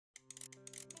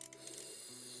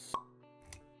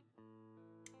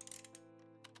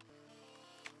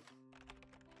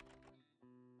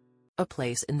A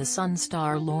Place in the Sun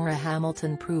star Laura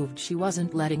Hamilton proved she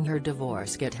wasn't letting her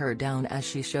divorce get her down as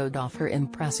she showed off her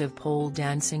impressive pole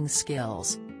dancing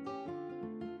skills.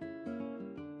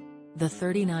 The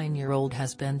 39-year-old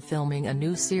has been filming a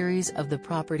new series of the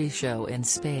property show in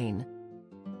Spain.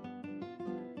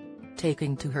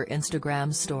 Taking to her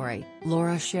Instagram story,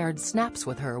 Laura shared snaps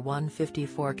with her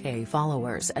 154K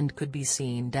followers and could be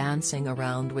seen dancing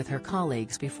around with her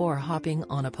colleagues before hopping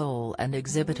on a pole and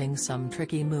exhibiting some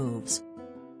tricky moves.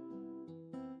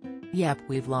 "Yep,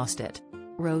 we've lost it,"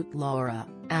 wrote Laura,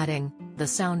 adding, "The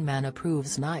soundman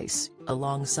approves nice,"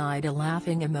 alongside a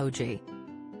laughing emoji.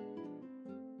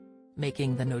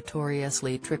 Making the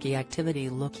notoriously tricky activity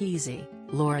look easy,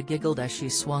 Laura giggled as she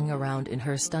swung around in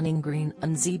her stunning green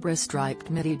and zebra-striped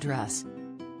midi dress.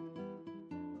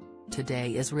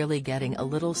 "Today is really getting a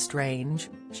little strange,"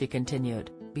 she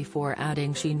continued, before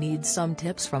adding she needs some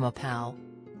tips from a pal.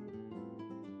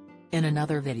 In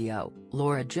another video,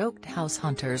 Laura joked house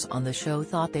hunters on the show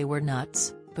thought they were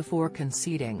nuts, before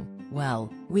conceding, "Well,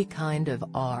 we kind of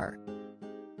are."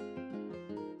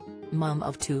 Mum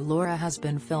of two Laura has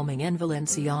been filming in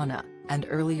Valenciana, and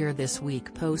earlier this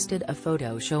week posted a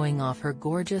photo showing off her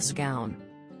gorgeous gown.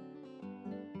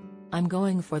 "I'm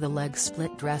going for the leg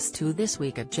split dress too this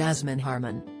week at Jasmine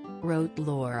Harmon," wrote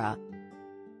Laura.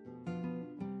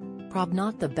 "Prob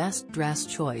not the best dress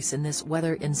choice in this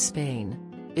weather in Spain.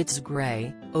 It's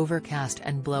grey, overcast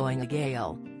and blowing a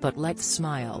gale, but let's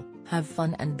smile, have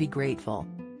fun and be grateful.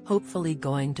 Hopefully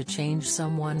going to change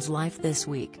someone's life this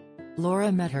week."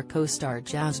 Laura met her co-star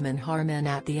Jasmine Harmon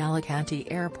at the Alicante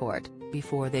airport,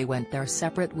 before they went their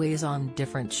separate ways on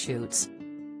different shoots.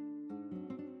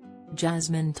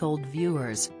 Jasmine told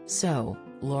viewers, "So,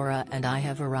 Laura and I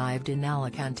have arrived in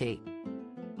Alicante.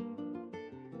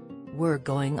 We're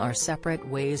going our separate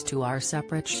ways to our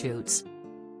separate shoots."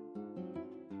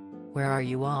 "Where are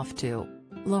you off to?"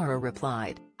 Laura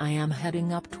replied, "I am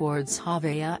heading up towards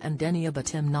Javea and Denia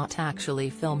but am not actually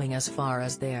filming as far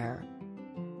as there.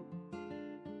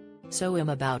 So I'm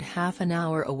about half an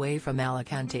hour away from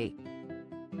Alicante."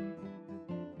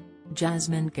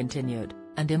 Jasmine continued,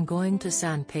 "And am going to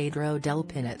San Pedro del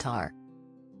Pinatar.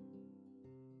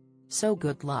 So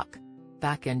good luck."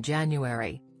 Back in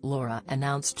January, Laura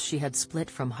announced she had split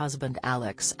from husband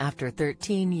Alex after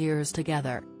 13 years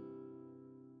together.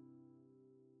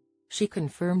 She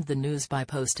confirmed the news by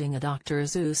posting a Dr.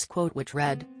 Seuss quote which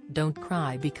read, "Don't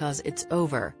cry because it's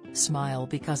over, smile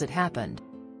because it happened.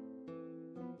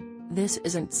 This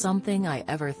isn't something I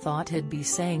ever thought I'd be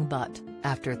saying but,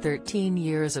 after 13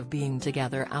 years of being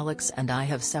together Alex and I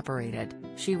have separated,"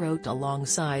 she wrote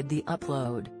alongside the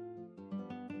upload.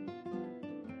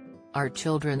 "Our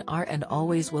children are and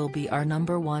always will be our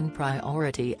number one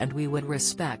priority and we would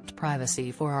respect privacy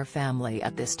for our family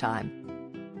at this time."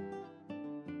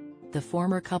 The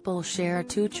former couple share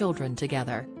two children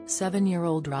together,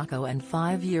 7-year-old Rocco and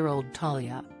 5-year-old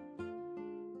Talia.